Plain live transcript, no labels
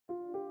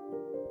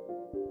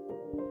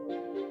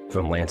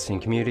From Lansing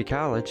Community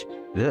College,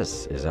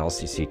 this is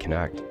LCC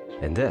Connect,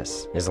 and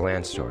this is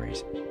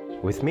Lanstories,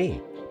 with me,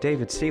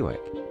 David Siwik.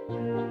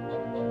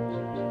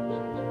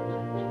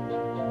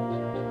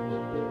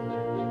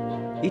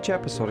 Each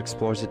episode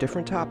explores a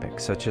different topic,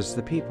 such as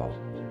the people,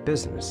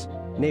 business,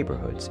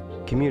 neighborhoods,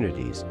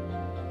 communities,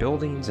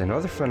 buildings, and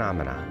other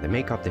phenomena that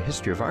make up the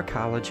history of our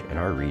college and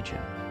our region.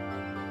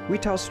 We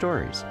tell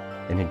stories,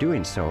 and in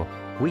doing so,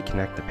 we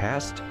connect the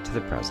past to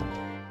the present.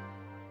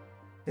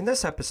 In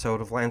this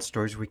episode of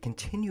Lanstories, we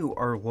continue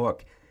our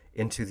look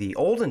into the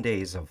olden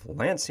days of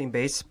Lansing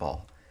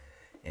baseball.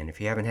 And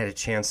if you haven't had a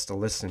chance to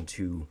listen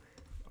to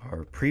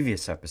our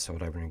previous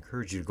episode, I would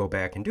encourage you to go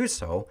back and do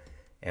so,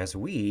 as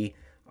we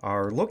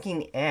are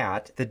looking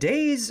at the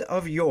days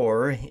of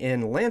yore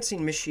in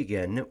Lansing,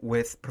 Michigan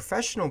with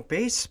professional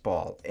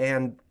baseball.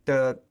 And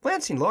the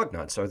Lansing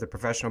Lugnuts are the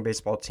professional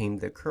baseball team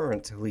that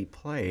currently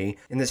play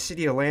in the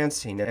city of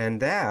Lansing.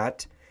 And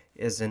that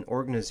is an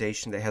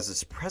organization that has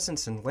its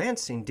presence in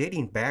Lansing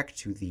dating back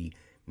to the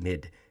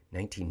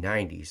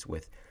mid-1990s,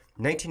 with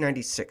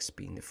 1996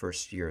 being the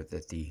first year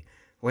that the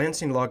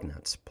Lansing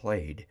Lugnuts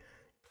played.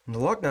 And the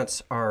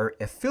Lugnuts are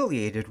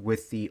affiliated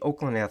with the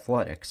Oakland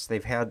Athletics.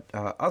 They've had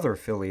other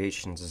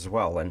affiliations as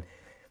well. And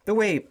the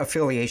way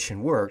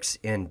affiliation works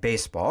in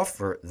baseball,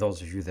 for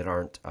those of you that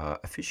aren't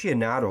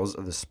aficionados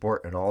of the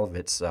sport and all of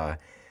its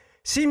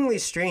seemingly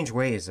strange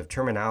ways of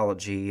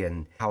terminology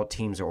and how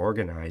teams are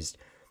organized,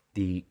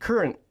 the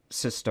current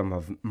system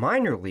of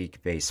minor league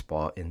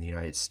baseball in the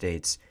United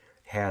States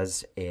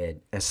has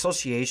an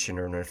association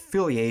or an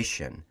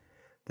affiliation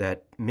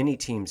that many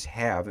teams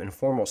have in a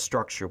formal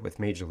structure with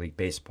Major League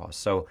Baseball.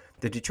 So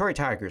the Detroit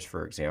Tigers,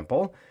 for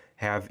example,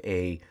 have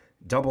a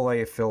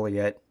AA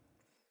affiliate,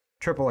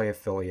 AAA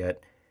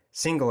affiliate,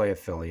 single A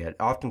affiliate,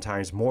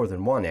 oftentimes more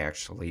than one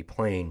actually,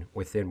 playing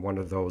within one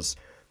of those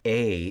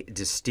A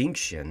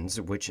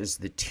distinctions, which is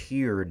the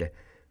tiered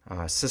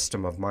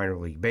system of minor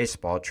league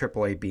baseball,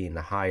 AAA being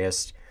the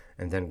highest,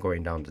 and then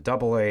going down to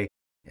AA,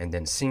 and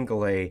then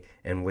single A,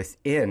 and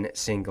within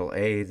single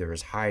A,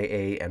 there's high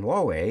A and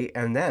low A,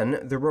 and then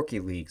the rookie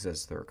leagues,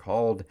 as they're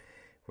called,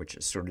 which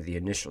is sort of the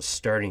initial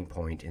starting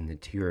point in the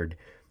tiered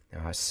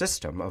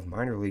system of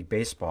minor league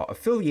baseball.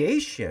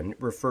 Affiliation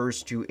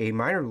refers to a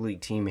minor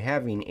league team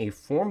having a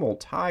formal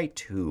tie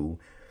to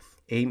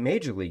a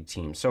major league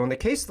team. So in the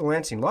case of the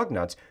Lansing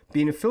Lugnuts,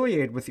 being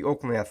affiliated with the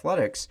Oakland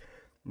Athletics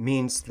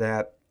means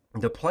that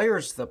the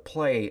players that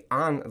play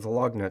on the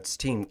Lugnuts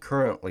team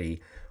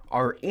currently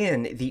are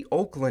in the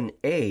Oakland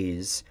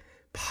A's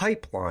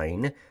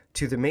pipeline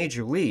to the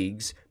major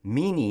leagues,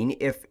 meaning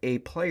if a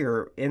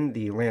player in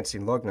the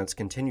Lansing Lugnuts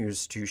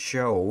continues to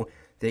show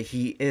that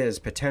he is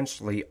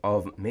potentially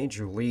of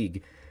major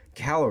league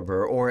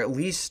caliber, or at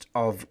least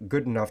of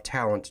good enough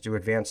talent to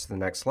advance to the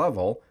next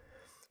level,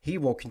 he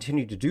will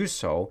continue to do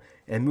so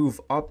and move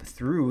up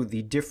through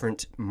the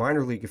different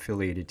minor league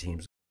affiliated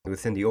teams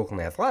within the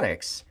Oakland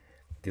Athletics,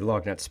 the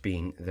Lugnuts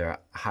being the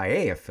high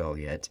A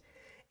affiliate,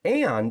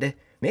 and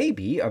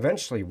maybe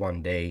eventually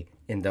one day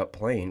end up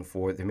playing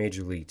for the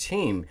major league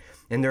team.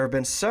 And there have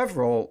been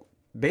several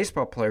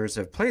baseball players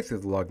that have played through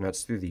the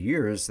Lugnuts through the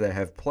years that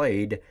have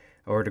played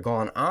or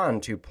gone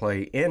on to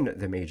play in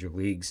the major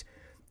leagues.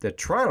 The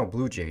Toronto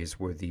Blue Jays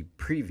were the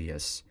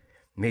previous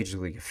major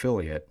league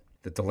affiliate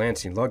that the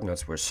Lansing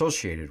Lugnuts were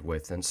associated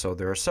with, and so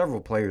there are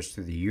several players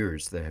through the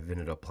years that have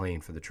ended up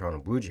playing for the Toronto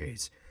Blue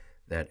Jays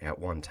that at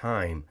one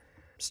time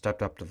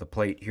stepped up to the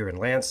plate here in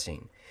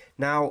Lansing.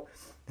 Now,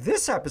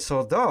 this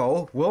episode,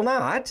 though, will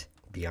not,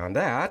 beyond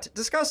that,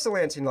 discuss the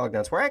Lansing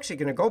Lugnuts. We're actually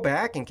going to go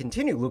back and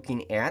continue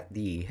looking at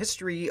the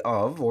history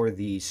of, or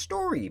the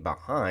story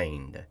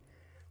behind,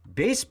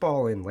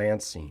 baseball in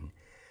Lansing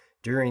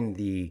during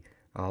the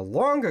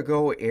long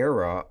ago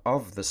era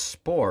of the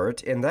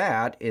sport, and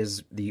that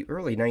is the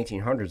early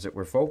 1900s that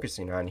we're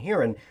focusing on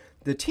here. And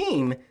the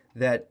team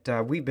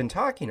that we've been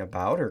talking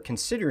about or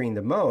considering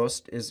the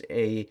most is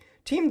a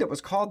team that was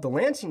called the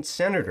Lansing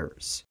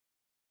Senators.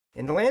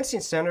 And the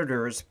Lansing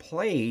Senators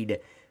played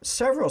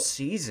several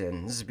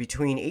seasons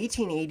between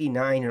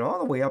 1889 and all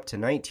the way up to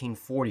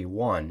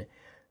 1941.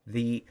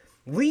 The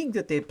league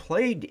that they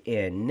played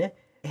in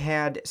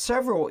had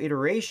several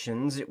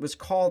iterations. It was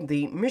called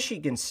the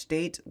Michigan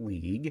State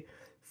League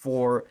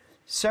for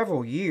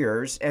several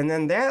years, and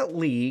then that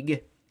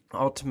league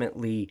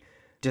ultimately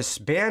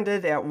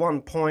disbanded at one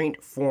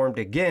point, formed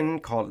again,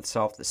 called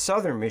itself the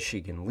Southern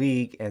Michigan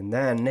League, and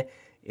then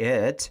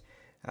it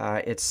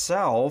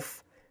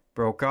itself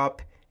broke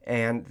up,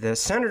 and the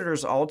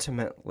Senators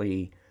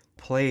ultimately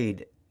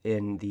played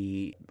in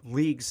the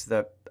leagues,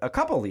 a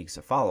couple leagues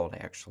that followed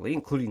actually,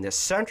 including the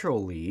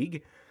Central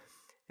League,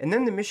 and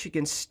then the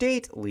Michigan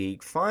State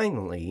League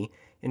finally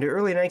in the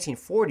early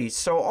 1940s.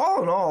 So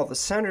all in all, the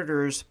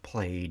Senators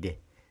played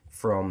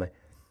from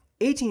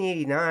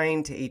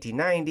 1889 to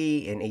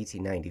 1890 and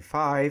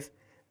 1895.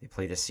 They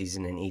played a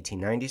season in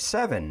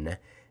 1897,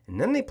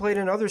 and then they played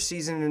another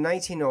season in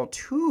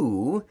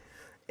 1902,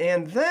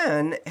 and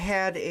then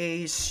had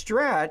a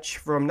stretch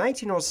from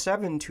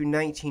 1907 to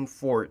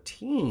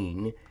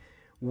 1914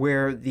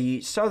 where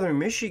the Southern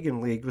Michigan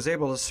League was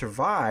able to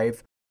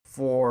survive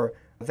for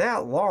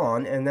that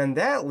long, and then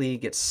that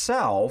league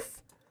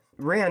itself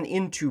ran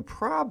into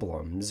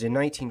problems in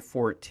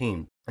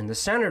 1914. And the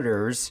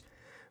Senators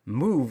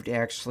moved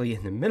actually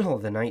in the middle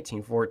of the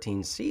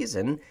 1914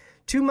 season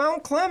to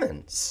Mount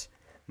Clemens.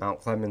 Mount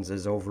Clemens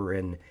is over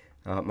in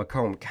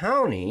Macomb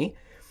County,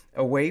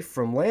 away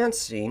from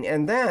Lansing,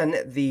 and then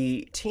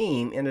the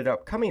team ended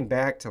up coming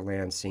back to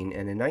Lansing,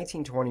 and in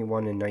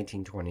 1921 and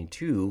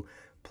 1922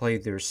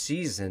 played their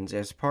seasons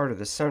as part of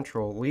the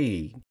Central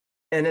League.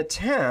 An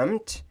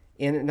attempt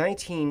in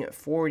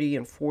 1940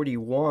 and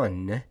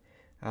 41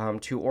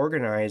 to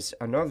organize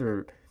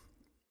another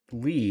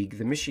league,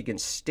 the Michigan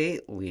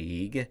State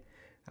League,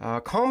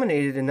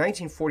 culminated in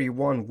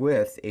 1941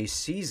 with a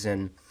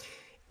season,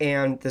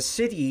 and the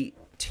city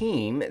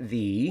team,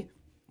 the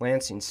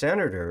Lansing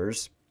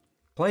Senators,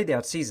 played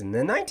that season.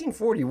 Then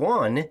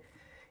 1941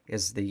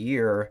 is the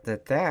year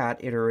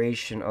that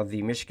iteration of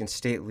the Michigan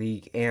State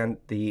League and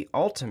the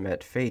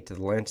ultimate fate of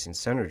the Lansing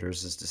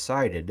Senators is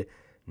decided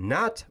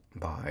not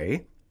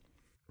by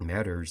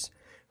matters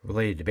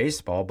related to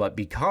baseball, but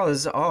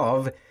because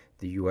of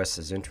the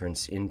U.S.'s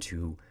entrance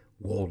into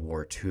World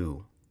War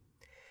II.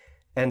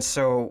 And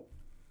so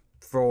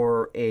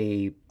for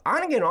a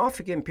on-again,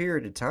 off-again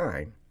period of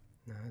time,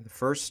 the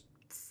first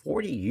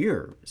 40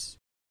 years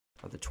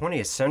of the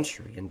 20th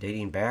century and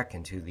dating back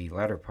into the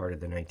latter part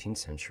of the 19th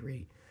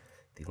century,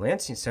 the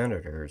Lansing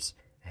Senators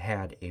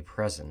had a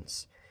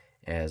presence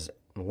as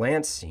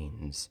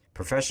Lansing's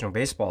professional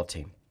baseball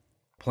team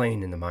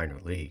playing in the minor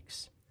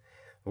leagues.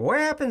 What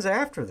happens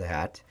after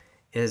that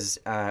is,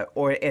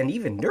 and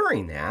even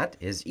during that,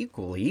 is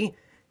equally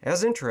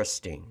as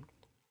interesting.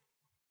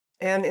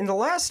 And in the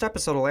last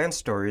episode of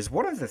Lanstories,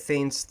 one of the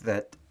things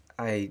that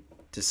I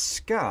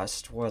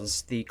discussed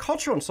was the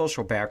cultural and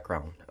social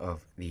background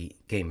of the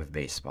game of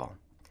baseball.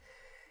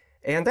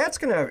 And that's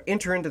going to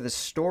enter into the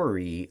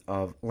story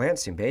of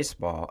Lansing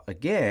baseball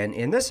again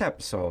in this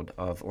episode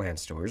of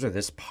Lanstories, or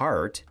this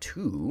part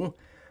 2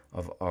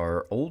 of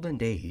our olden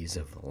days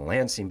of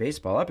Lansing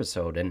baseball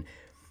episode. And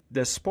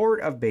the sport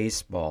of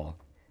baseball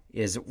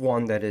is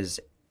one that is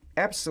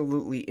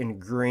absolutely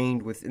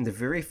ingrained within the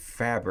very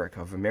fabric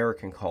of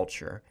American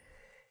culture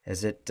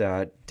as it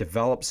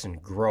develops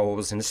and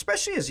grows, and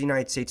especially as the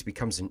United States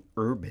becomes an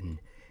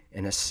urban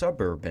and a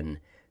suburban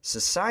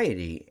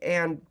society.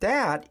 And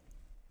that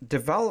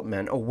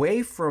development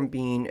away from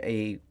being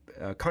a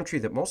country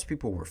that most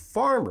people were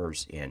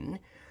farmers in,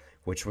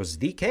 which was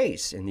the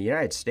case in the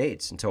United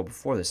States until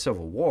before the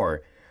Civil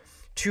War,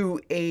 to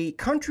a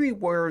country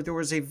where there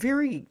was a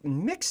very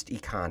mixed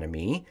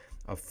economy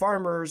of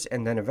farmers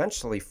and then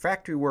eventually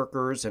factory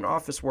workers and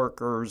office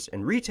workers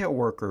and retail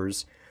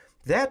workers.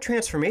 That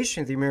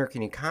transformation of the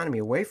American economy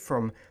away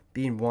from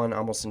being one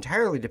almost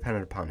entirely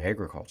dependent upon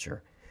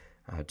agriculture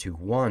to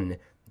one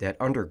that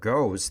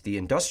undergoes the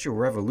Industrial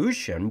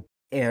Revolution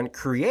and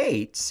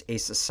creates a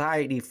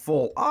society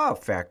full of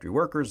factory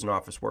workers and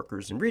office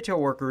workers and retail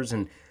workers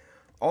and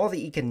all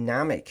the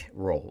economic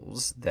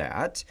roles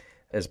that,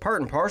 as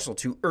part and parcel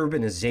to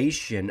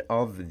urbanization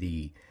of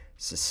the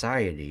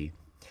society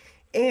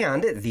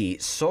and the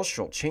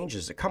social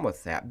changes that come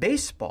with that,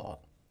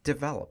 baseball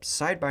develops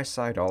side by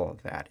side all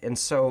of that. And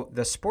so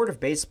the sport of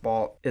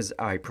baseball, as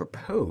I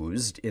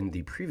proposed in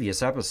the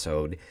previous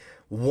episode,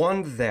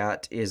 one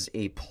that is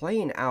a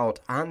playing out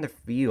on the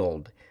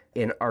field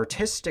in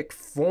artistic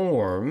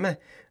form,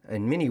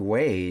 in many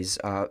ways,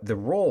 the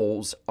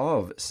roles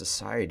of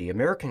society,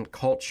 American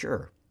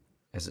culture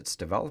as it's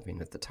developing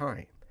at the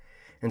time.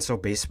 And so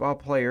baseball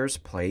players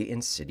play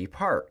in city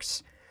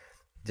parks.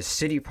 The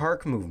city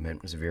park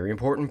movement was a very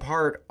important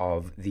part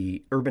of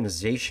the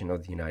urbanization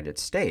of the United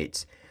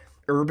States.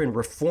 Urban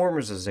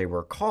reformers, as they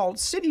were called,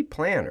 city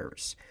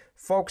planners,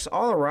 folks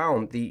all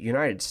around the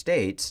United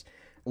States,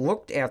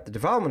 looked at the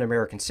development of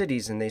American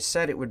cities and they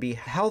said it would be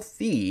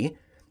healthy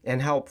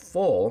and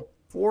helpful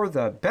for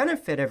the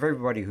benefit of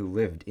everybody who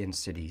lived in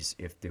cities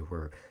if there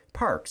were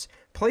parks,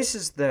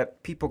 places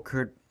that people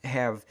could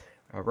have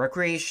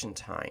recreation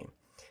time,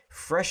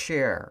 fresh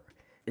air,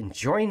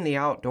 enjoying the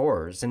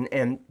outdoors,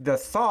 and the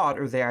thought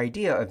or the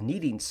idea of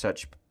needing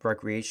such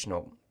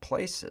recreational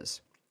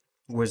places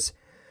was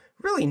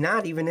really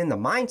not even in the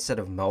mindset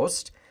of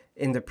most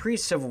in the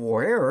pre-Civil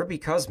War era,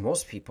 because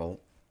most people,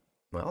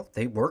 well,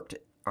 they worked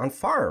on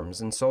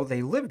farms, and so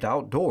they lived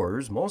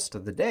outdoors most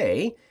of the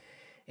day.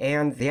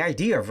 And the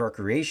idea of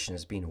recreation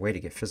as being a way to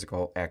get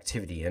physical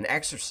activity and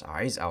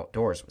exercise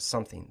outdoors was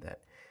something that,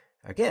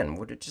 again,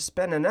 would have just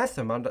been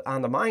anathema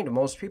on the mind of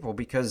most people,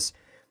 because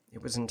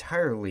it was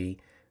entirely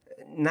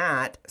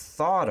not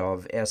thought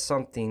of as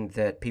something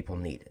that people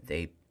needed.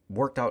 They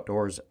worked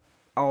outdoors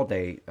all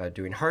day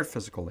doing hard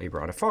physical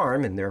labor on a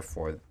farm, and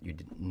therefore you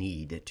didn't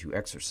need to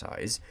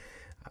exercise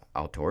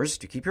outdoors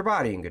to keep your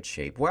body in good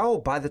shape. Well,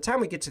 by the time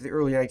we get to the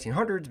early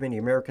 1900s, many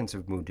Americans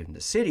have moved into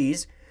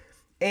cities,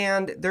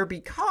 and there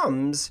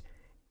becomes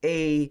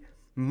a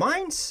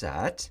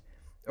mindset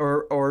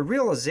or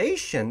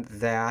realization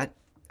that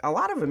a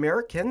lot of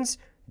Americans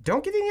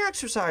don't get any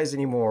exercise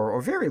anymore,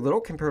 or very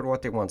little compared to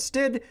what they once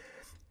did.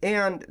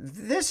 And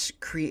this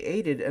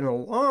created an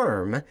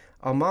alarm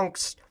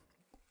amongst,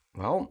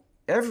 well,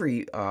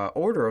 every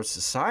order of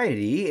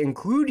society,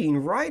 including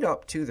right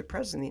up to the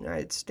President of the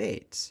United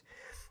States.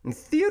 And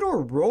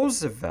Theodore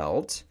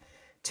Roosevelt,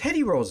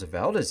 Teddy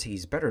Roosevelt, as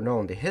he's better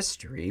known to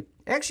history,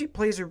 actually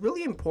plays a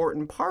really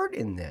important part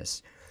in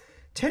this.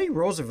 Teddy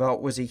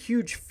Roosevelt was a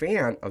huge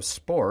fan of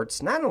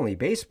sports, not only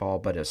baseball,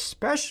 but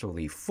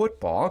especially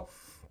football,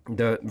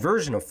 the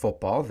version of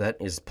football that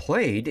is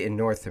played in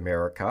North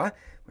America,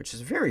 which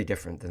is very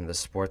different than the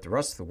sport the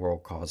rest of the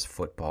world calls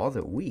football,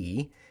 that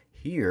we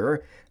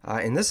here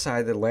in this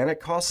side of the Atlantic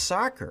call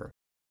soccer.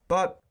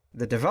 But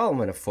the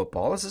development of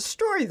football is a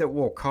story that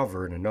we'll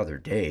cover in another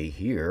day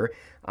here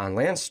on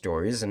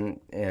Lanstories,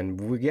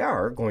 and we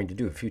are going to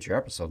do a future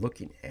episode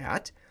looking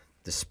at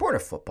the sport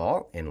of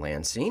football in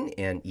Lansing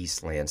and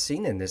East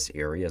Lansing and this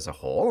area as a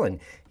whole. And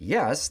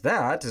yes,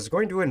 that is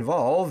going to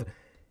involve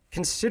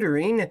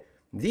considering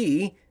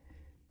the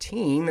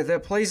team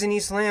that plays in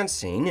East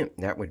Lansing.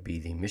 That would be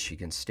the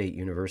Michigan State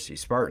University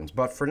Spartans.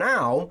 But for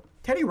now,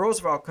 Teddy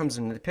Roosevelt comes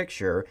into the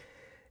picture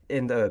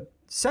in the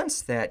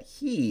sense that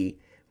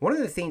one of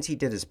the things he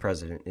did as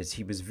president is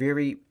he was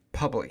very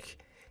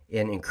public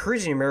in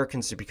encouraging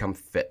Americans to become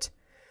fit.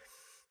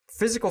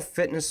 Physical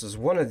fitness is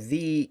one of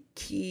the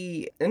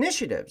key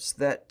initiatives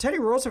that Teddy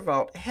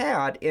Roosevelt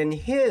had in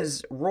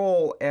his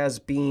role as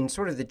being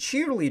sort of the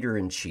cheerleader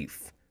in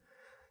chief.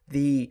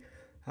 The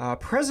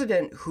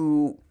president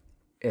who,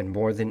 and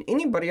more than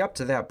anybody up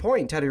to that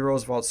point, Teddy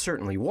Roosevelt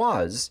certainly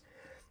was,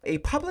 a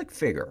public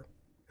figure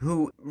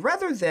who,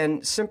 rather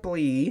than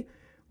simply,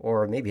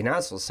 or maybe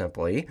not so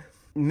simply,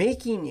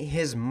 making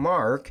his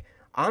mark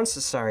on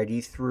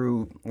society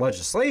through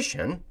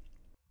legislation,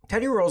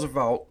 Teddy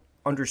Roosevelt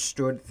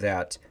understood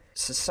that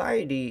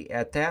society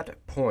at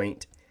that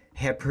point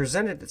had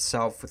presented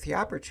itself with the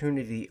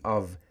opportunity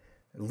of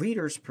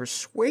leaders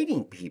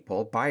persuading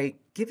people by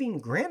giving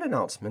grand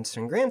announcements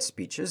and grand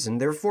speeches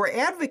and therefore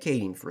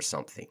advocating for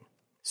something.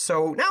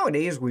 So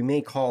nowadays we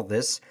may call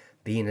this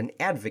being an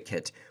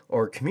advocate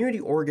or community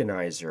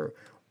organizer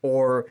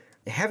or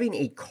having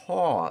a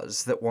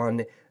cause that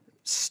one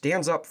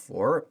stands up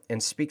for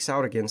and speaks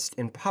out against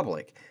in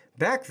public.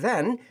 Back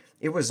then,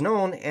 it was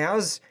known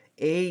as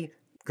a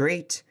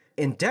great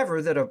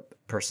endeavor that a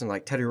person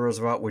like Teddy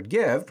Roosevelt would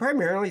give,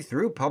 primarily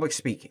through public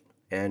speaking.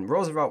 And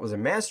Roosevelt was a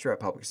master at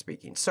public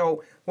speaking.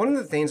 So one of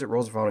the things that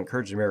Roosevelt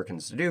encouraged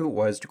Americans to do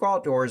was to go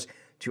outdoors,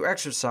 to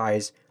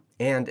exercise,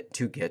 and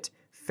to get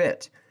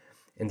fit.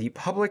 And the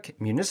public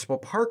municipal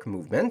park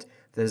movement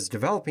that is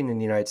developing in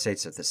the United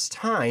States at this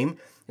time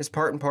is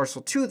part and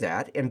parcel to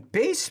that. And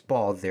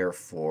baseball,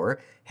 therefore,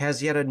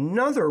 has yet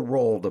another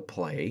role to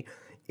play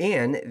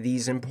in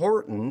these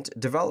important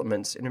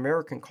developments in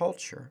American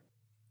culture.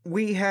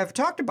 We have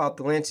talked about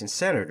the Lansing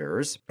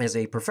Senators as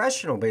a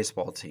professional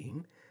baseball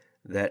team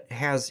that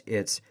has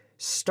its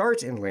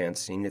start in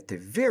Lansing at the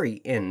very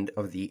end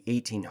of the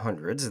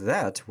 1800s,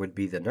 that would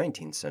be the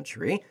 19th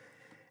century,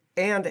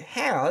 and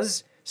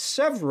has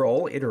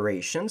several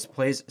iterations,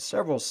 plays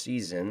several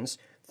seasons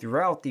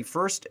throughout the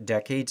first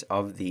decades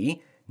of the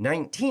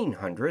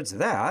 1900s,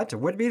 that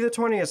would be the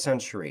 20th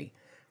century.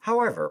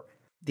 However,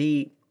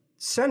 the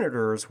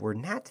Senators were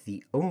not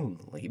the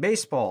only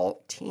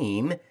baseball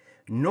team,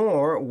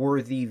 nor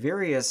were the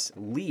various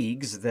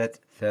leagues that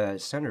the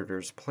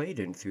Senators played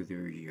in through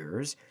their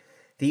years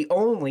the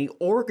only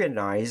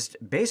organized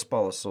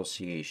baseball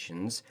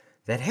associations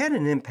that had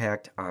an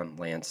impact on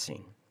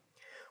Lansing,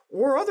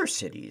 or other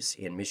cities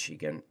in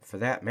Michigan for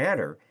that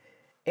matter.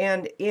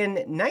 And in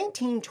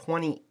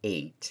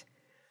 1928,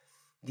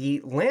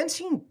 the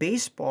Lansing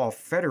Baseball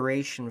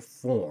Federation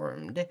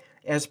formed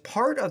as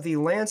part of the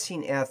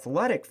Lansing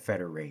Athletic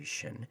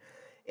Federation.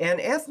 And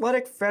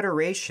athletic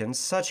federations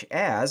such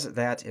as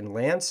that in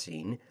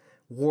Lansing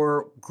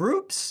were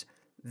groups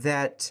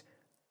that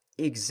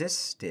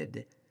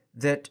existed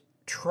that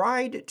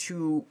tried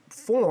to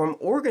form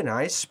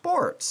organized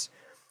sports.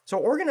 So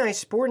organized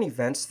sporting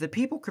events that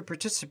people could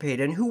participate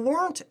in who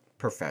weren't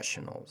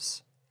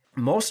professionals.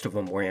 Most of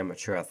them were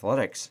amateur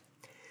athletics.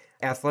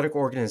 Athletic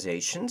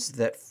organizations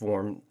that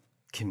formed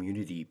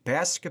community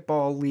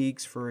basketball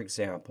leagues, for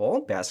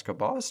example.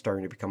 Basketball is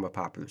starting to become a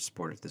popular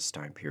sport at this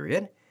time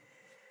period.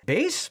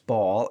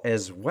 Baseball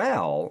as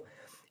well,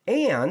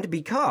 and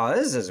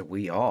because, as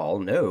we all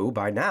know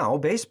by now,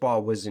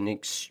 baseball was an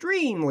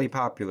extremely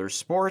popular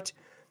sport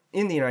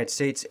in the United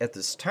States at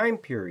this time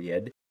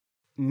period,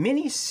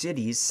 many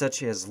cities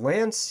such as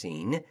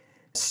Lansing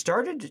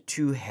started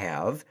to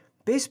have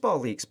baseball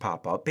leagues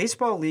pop up,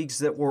 baseball leagues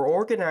that were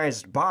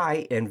organized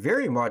by and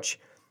very much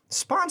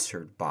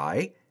sponsored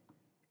by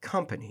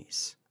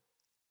companies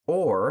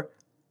or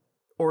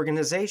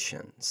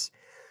organizations.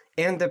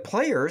 And the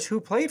players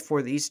who played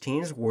for these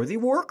teams were the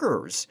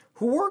workers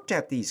who worked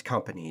at these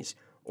companies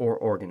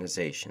or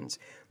organizations.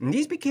 And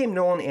these became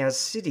known as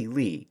city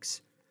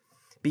leagues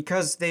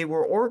because they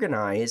were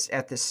organized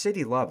at the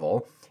city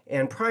level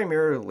and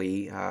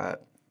primarily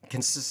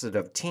consisted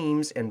of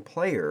teams and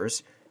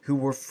players who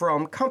were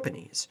from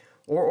companies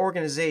or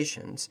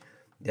organizations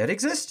that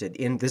existed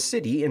in the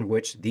city in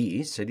which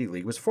the City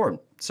League was formed.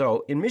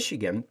 So in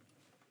Michigan,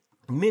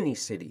 many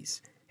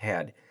cities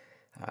had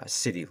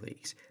city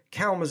leagues.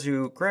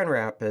 Kalamazoo, Grand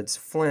Rapids,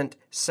 Flint,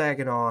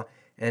 Saginaw,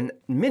 and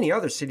many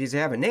other cities I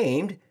haven't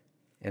named,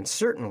 and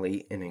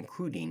certainly and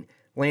including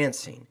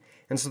Lansing.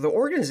 And so the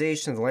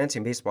organization of the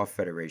Lansing Baseball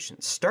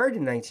Federation, started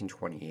in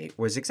 1928,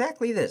 was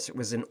exactly this. It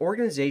was an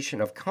organization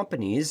of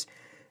companies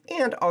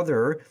and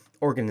other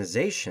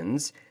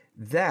organizations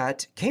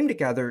that came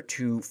together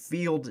to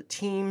field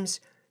teams,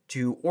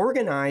 to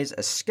organize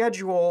a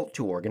schedule,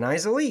 to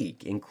organize a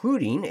league,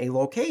 including a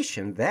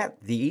location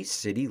that the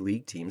City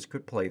League teams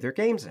could play their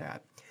games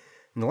at.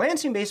 And the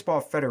Lansing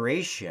Baseball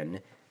Federation,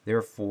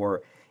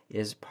 therefore,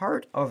 is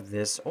part of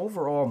this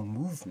overall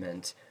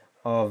movement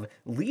of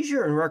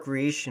leisure and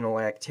recreational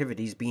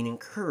activities being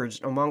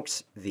encouraged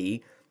amongst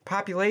the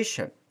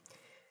population.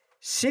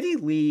 City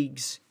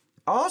leagues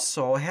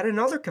also had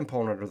another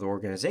component of the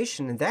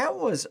organization, and that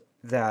was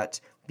that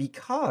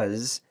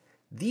because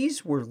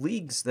these were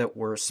leagues that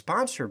were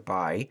sponsored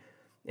by,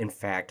 in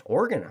fact,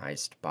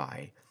 organized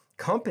by,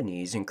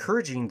 companies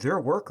encouraging their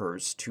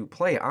workers to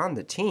play on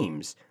the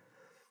teams,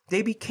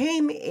 they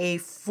became a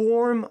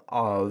form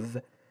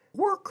of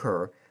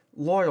worker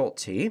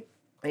loyalty,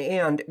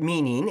 and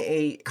meaning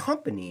a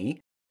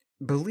company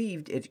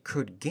believed it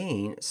could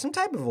gain some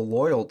type of a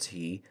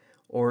loyalty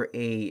or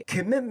a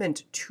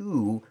commitment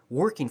to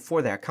working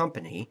for that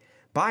company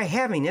by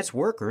having its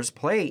workers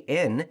play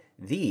in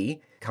the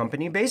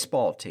company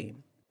baseball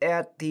team.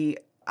 At the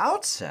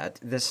outset,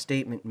 this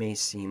statement may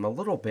seem a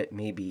little bit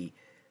maybe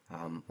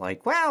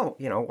like, well,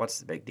 what's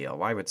the big deal?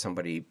 Why would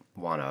somebody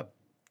want to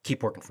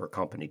keep working for a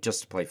company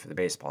just to play for the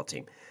baseball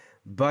team?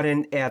 But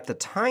at the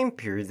time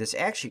period, this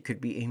actually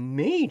could be a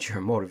major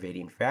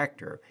motivating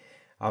factor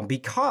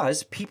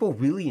because people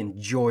really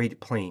enjoyed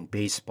playing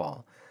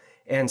baseball.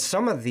 And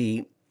some of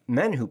the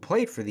men who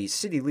played for these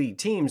City League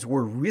teams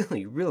were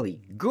really,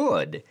 really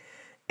good.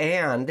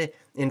 And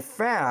in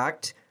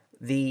fact,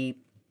 the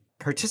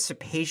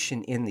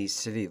participation in these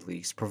city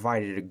leagues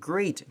provided a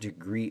great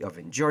degree of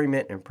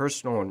enjoyment and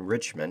personal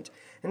enrichment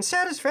and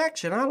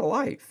satisfaction out of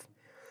life.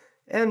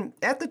 And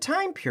at the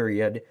time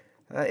period,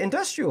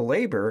 industrial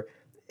labor,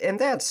 and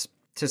that's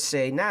to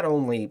say not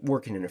only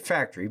working in a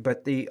factory,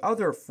 but the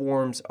other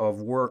forms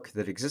of work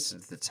that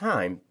existed at the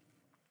time,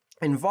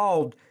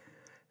 involved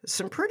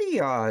some pretty,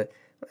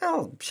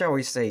 shall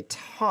we say,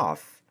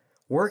 tough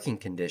working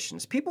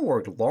conditions. People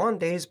worked long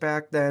days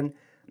back then.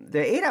 The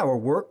 8-hour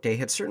workday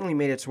had certainly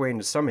made its way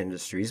into some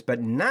industries,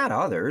 but not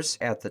others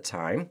at the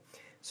time.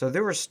 So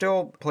there were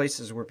still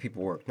places where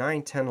people worked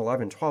 9, 10,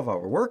 11,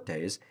 12-hour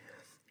workdays.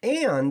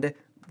 And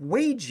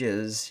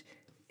wages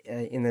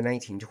in the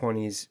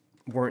 1920s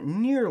weren't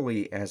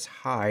nearly as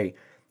high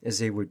as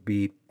they would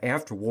be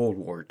after World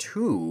War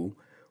II,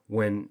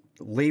 when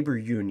labor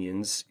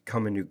unions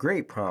come into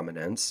great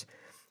prominence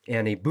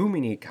and a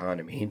booming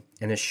economy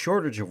and a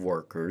shortage of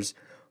workers.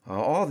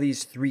 All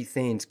these three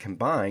things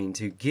combine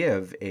to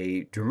give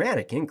a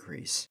dramatic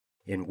increase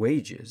in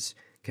wages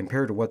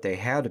compared to what they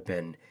had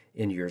been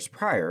in years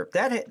prior.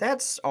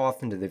 That's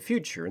off into the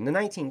future. In the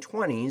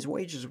 1920s,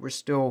 wages were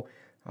still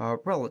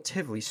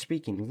relatively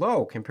speaking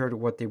low compared to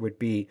what they would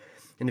be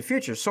in the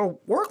future.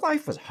 So work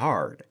life was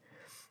hard.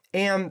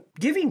 And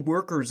giving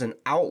workers an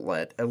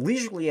outlet, a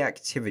leisurely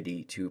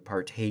activity to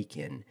partake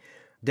in,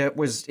 that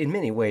was in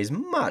many ways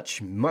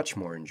much, much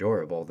more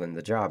enjoyable than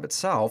the job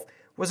itself,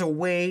 was a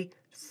way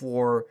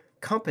for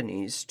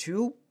companies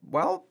to,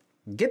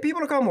 get people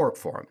to come work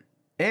for them.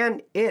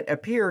 And it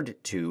appeared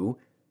to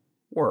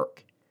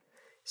work.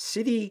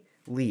 City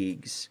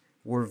leagues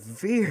were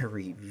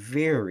very,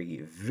 very,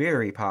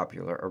 very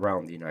popular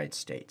around the United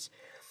States.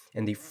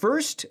 And the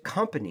first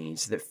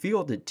companies that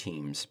fielded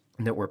teams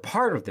that were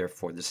part of,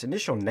 therefore, this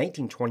initial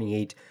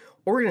 1928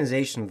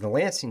 organization of the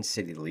Lansing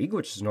City League,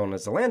 which is known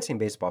as the Lansing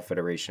Baseball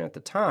Federation at the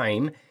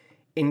time,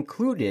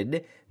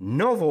 included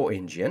Novo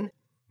Indian,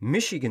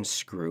 Michigan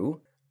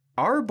Screw,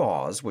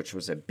 Arbaugh's, which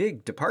was a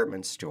big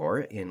department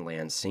store in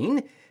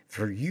Lansing.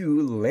 For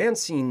you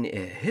Lansing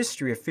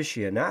history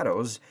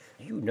aficionados,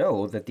 you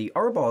know that the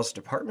Arbaugh's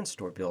department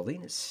store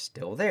building is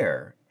still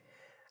there.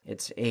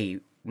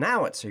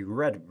 Now it's a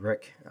red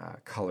brick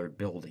colored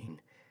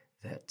building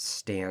that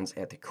stands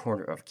at the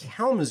corner of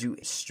Kalamazoo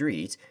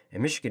Street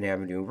and Michigan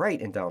Avenue right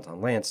in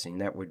downtown Lansing.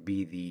 That would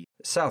be the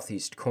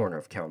southeast corner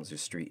of Kalamazoo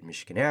Street and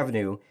Michigan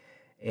Avenue.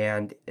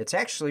 And it's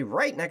actually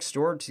right next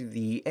door to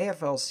the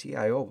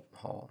AFL-CIO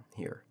Hall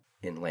here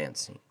in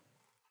Lansing.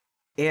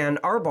 And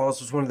Arbaugh's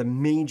was one of the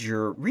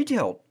major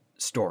retail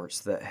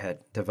stores that had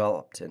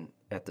developed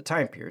at the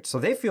time period. So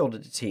they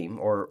fielded a team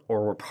or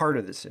were part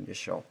of this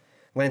initial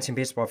Lansing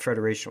Baseball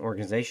Federation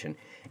organization,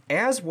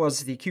 as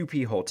was the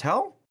QP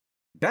Hotel,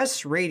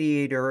 Best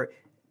Radiator,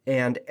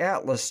 and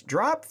Atlas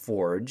Drop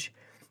Forge.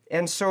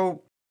 And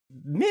so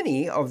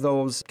many of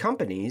those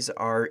companies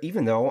are,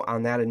 even though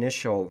on that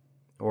initial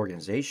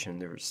organization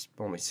there's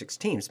only 6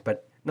 teams,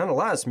 but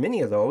nonetheless,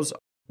 many of those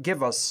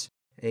give us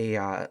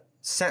a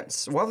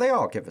sense, they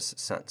all give us a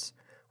sense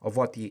of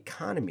what the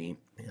economy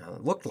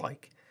looked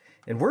like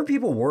and where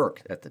people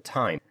worked at the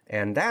time.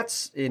 And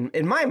that's,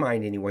 in my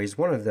mind anyways,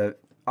 one of the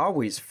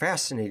always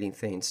fascinating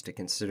things to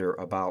consider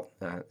about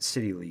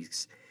city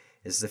leagues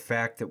is the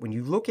fact that when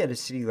you look at a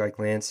city like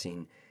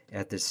Lansing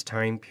at this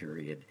time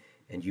period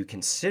and you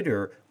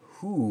consider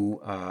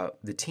who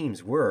the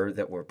teams were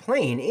that were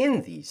playing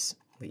in these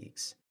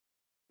leagues,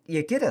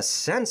 you get a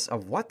sense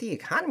of what the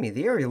economy of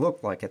the area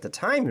looked like at the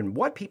time and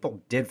what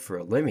people did for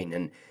a living.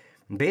 And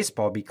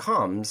baseball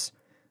becomes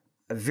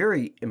a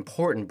very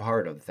important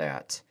part of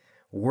that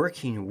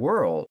working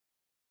world.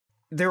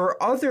 There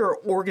were other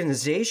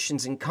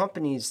organizations and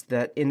companies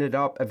that ended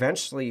up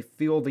eventually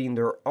fielding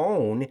their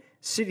own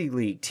city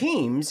league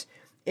teams,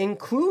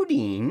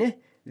 including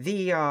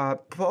the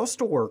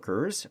postal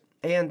workers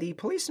and the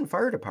police and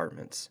fire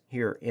departments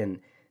here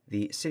in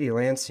the city of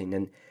Lansing.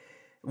 And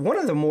one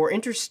of the more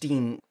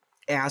interesting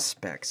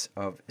aspects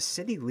of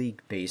city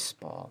league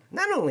baseball,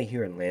 not only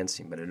here in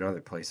Lansing but in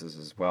other places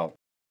as well,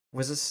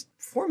 was this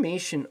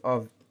formation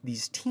of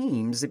these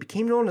teams that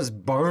became known as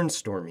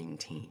barnstorming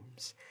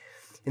teams.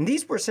 And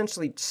these were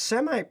essentially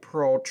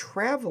semi-pro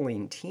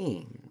traveling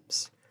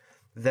teams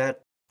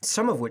that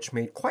some of which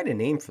made quite a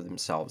name for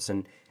themselves.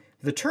 And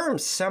the term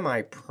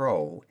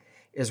semi-pro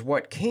is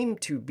what came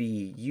to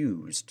be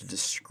used to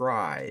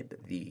describe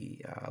the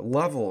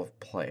level of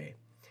play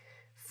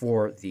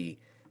for the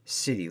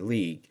city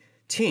league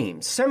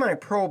teams.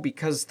 Semi-pro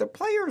because the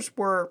players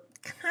were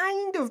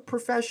kind of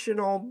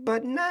professional,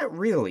 but not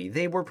really.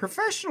 They were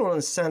professional in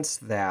the sense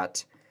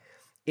that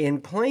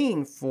in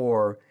playing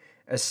for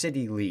a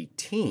city league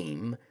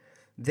team,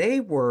 they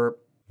were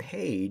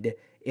paid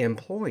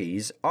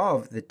employees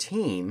of the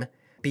team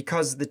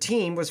because the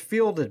team was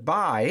fielded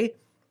by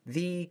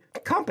the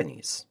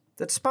companies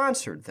that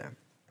sponsored them.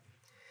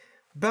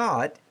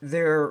 But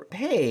their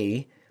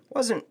pay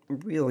wasn't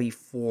really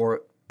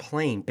for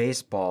playing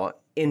baseball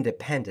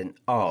independent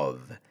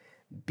of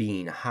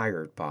being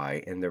hired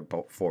by and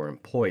therefore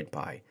employed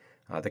by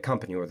the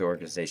company or the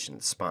organization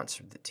that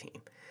sponsored the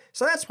team.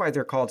 So that's why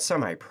they're called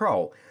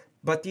semi-pro.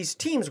 But these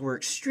teams were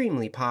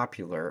extremely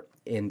popular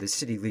in the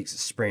city leagues that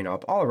sprang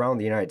up all around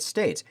the United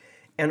States.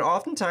 And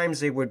oftentimes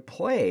they would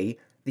play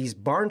these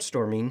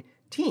barnstorming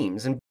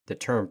teams. And the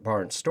term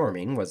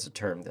barnstorming was a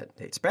term that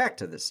dates back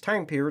to this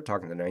time period,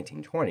 talking the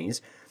 1920s,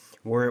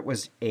 where it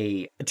was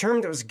a term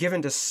that was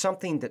given to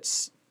something that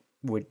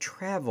would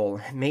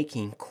travel,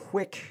 making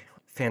quick,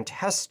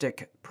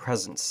 fantastic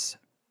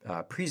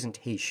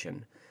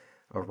presentation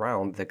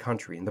around the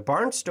country. And the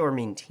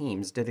barnstorming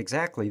teams did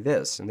exactly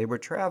this, and they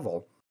would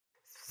travel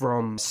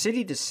from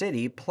city to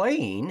city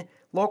playing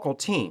local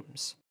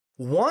teams.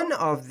 One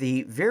of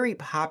the very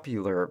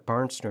popular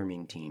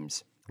barnstorming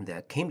teams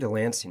that came to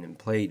Lansing and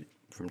played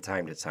from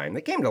time to time,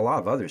 they came to a lot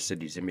of other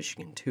cities in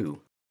Michigan too,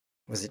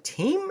 was a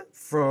team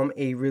from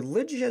a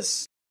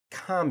religious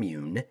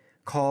commune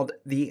called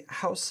the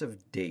House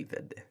of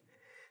David.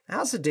 The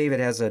House of David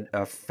has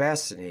a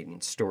fascinating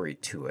story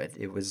to it.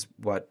 It was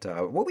what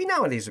we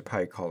nowadays would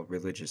probably call a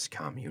religious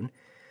commune,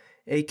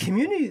 a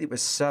community that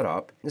was set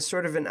up as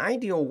sort of an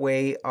ideal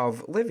way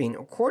of living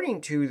according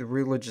to the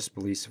religious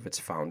beliefs of its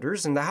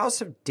founders. And the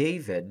House of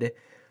David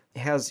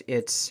has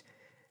its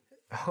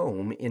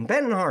home in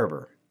Benton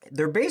Harbor.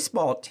 Their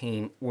baseball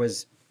team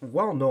was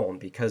well known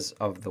because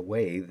of the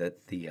way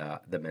that the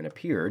men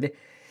appeared,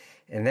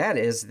 and that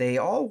is they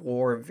all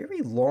wore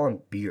very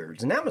long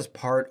beards, and that was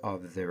part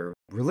of their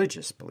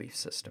religious belief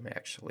system,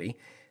 actually,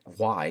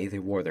 why they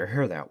wore their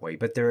hair that way.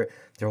 But their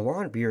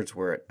long beards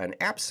were an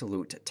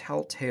absolute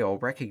telltale,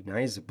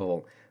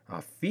 recognizable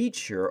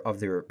feature of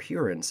their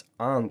appearance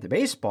on the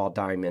baseball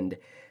diamond,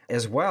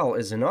 as well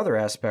as in other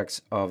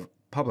aspects of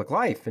public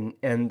life.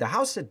 And the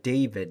House of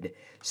David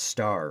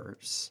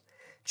stars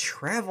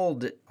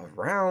traveled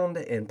around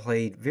and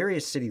played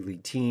various city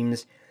league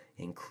teams,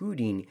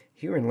 including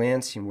here in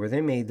Lansing, where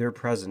they made their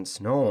presence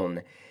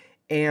known.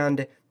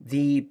 And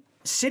the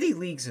city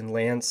leagues in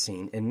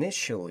Lansing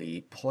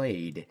initially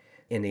played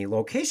in a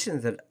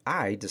location that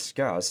I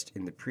discussed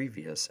in the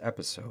previous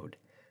episode,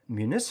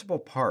 Municipal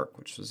Park,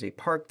 which was a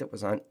park that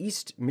was on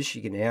East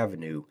Michigan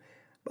Avenue,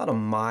 about a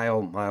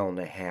mile and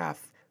a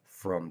half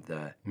from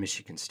the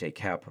Michigan State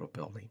Capitol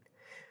building.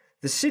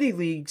 The city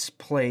leagues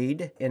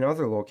played in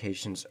other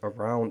locations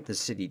around the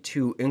city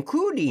too,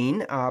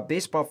 including a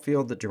baseball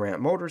field that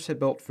Durant Motors had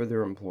built for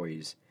their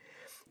employees,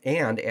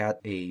 and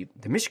at the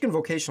Michigan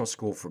Vocational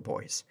School for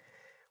Boys,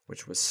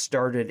 which was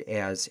started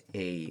as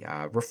a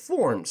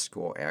reform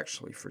school,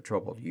 actually, for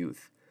troubled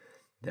youth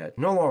that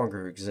no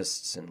longer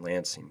exists in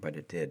Lansing, but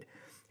it did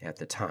at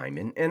the time.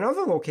 And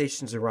other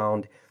locations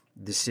around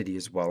the city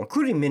as well,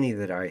 including many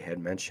that I had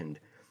mentioned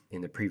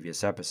in the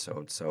previous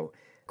episode. So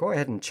go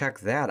ahead and check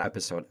that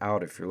episode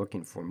out if you're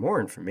looking for more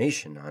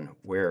information on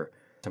where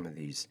some of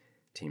these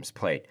teams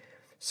played.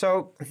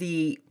 So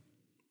the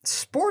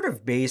sport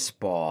of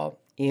baseball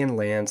in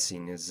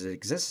Lansing, as it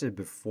existed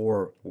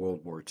before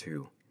World War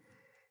II,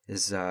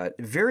 is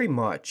very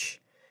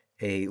much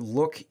a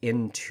look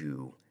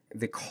into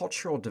the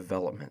cultural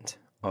development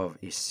of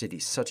a city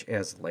such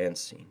as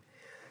Lansing.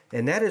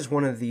 And that is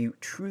one of the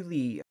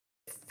truly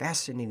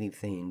fascinating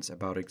things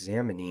about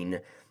examining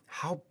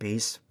how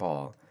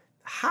baseball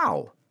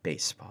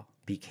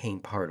became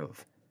part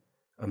of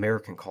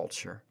American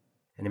culture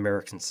and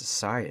American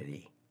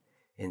society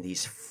in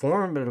these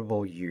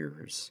formidable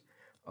years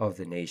of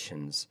the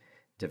nation's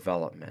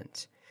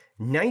development.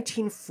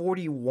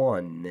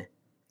 1941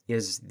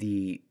 is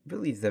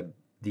really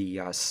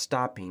the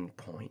stopping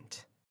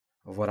point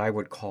of what I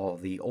would call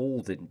the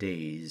olden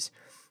days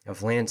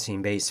of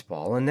Lansing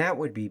baseball, and that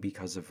would be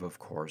because of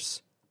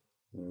course,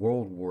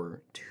 World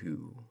War II.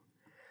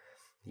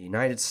 The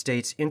United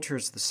States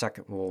enters the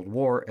Second World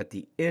War at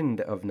the end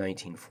of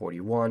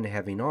 1941,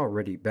 having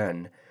already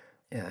been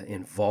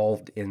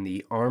involved in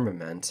the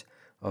armament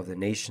of the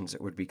nations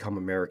that would become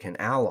American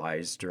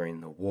allies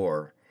during the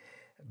war.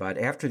 But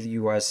after the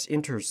U.S.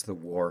 enters the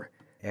war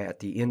at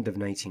the end of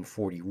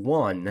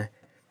 1941,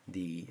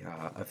 the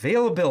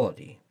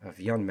availability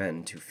of young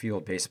men to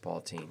field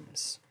baseball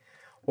teams,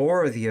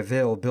 or the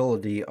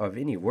availability of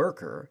any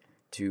worker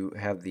to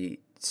have the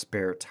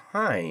spare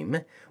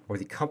time, or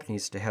the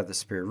companies to have the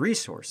spare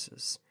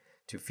resources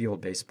to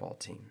field baseball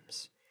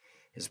teams,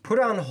 is put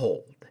on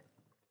hold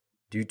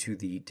due to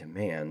the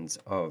demands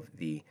of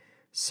the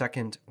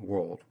Second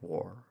World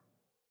War.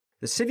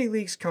 The city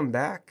leagues come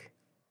back,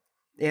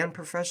 and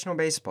professional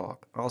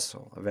baseball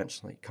also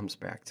eventually comes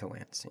back to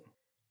Lansing.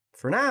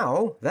 For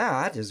now,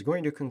 that is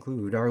going to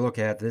conclude our look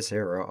at this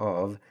era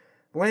of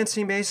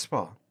Lansing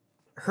baseball.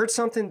 Heard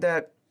something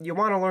that you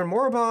want to learn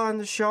more about on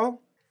the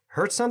show?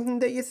 Heard something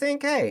that you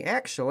think, hey,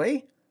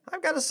 actually,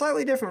 I've got a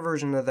slightly different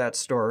version of that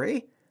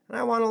story, and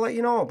I want to let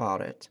you know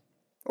about it.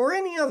 Or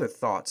any other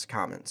thoughts,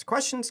 comments,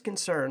 questions,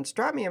 concerns,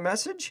 drop me a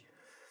message.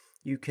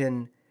 You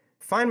can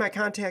find my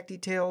contact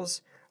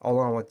details,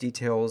 along with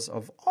details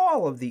of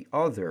all of the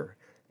other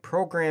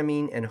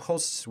programming and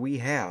hosts we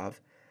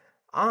have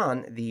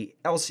on the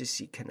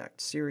LCC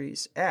Connect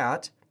series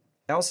at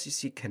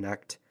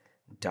lccconnect.org.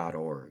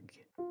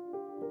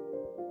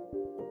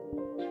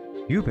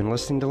 You've been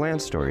listening to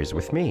Lanstories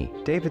with me,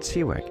 David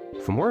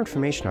Siwik. For more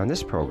information on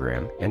this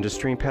program and to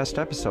stream past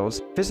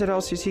episodes, visit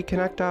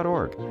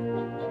lccconnect.org.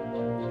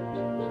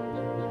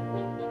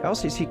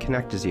 LCC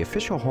Connect is the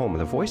official home of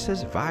the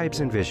voices, vibes,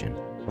 and vision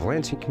of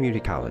Lansing Community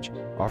College,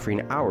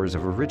 offering hours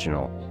of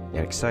original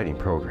and exciting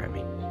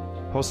programming.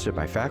 Hosted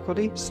by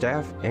faculty,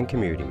 staff, and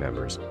community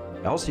members,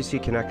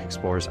 LCC Connect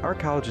explores our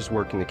college's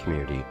work in the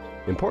community,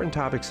 important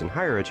topics in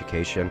higher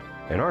education,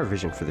 and our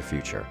vision for the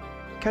future.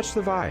 Catch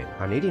the vibe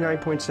on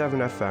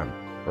 89.7 FM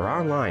or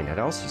online at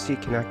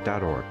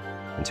lccconnect.org.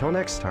 Until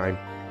next time,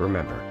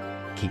 remember,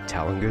 keep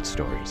telling good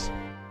stories.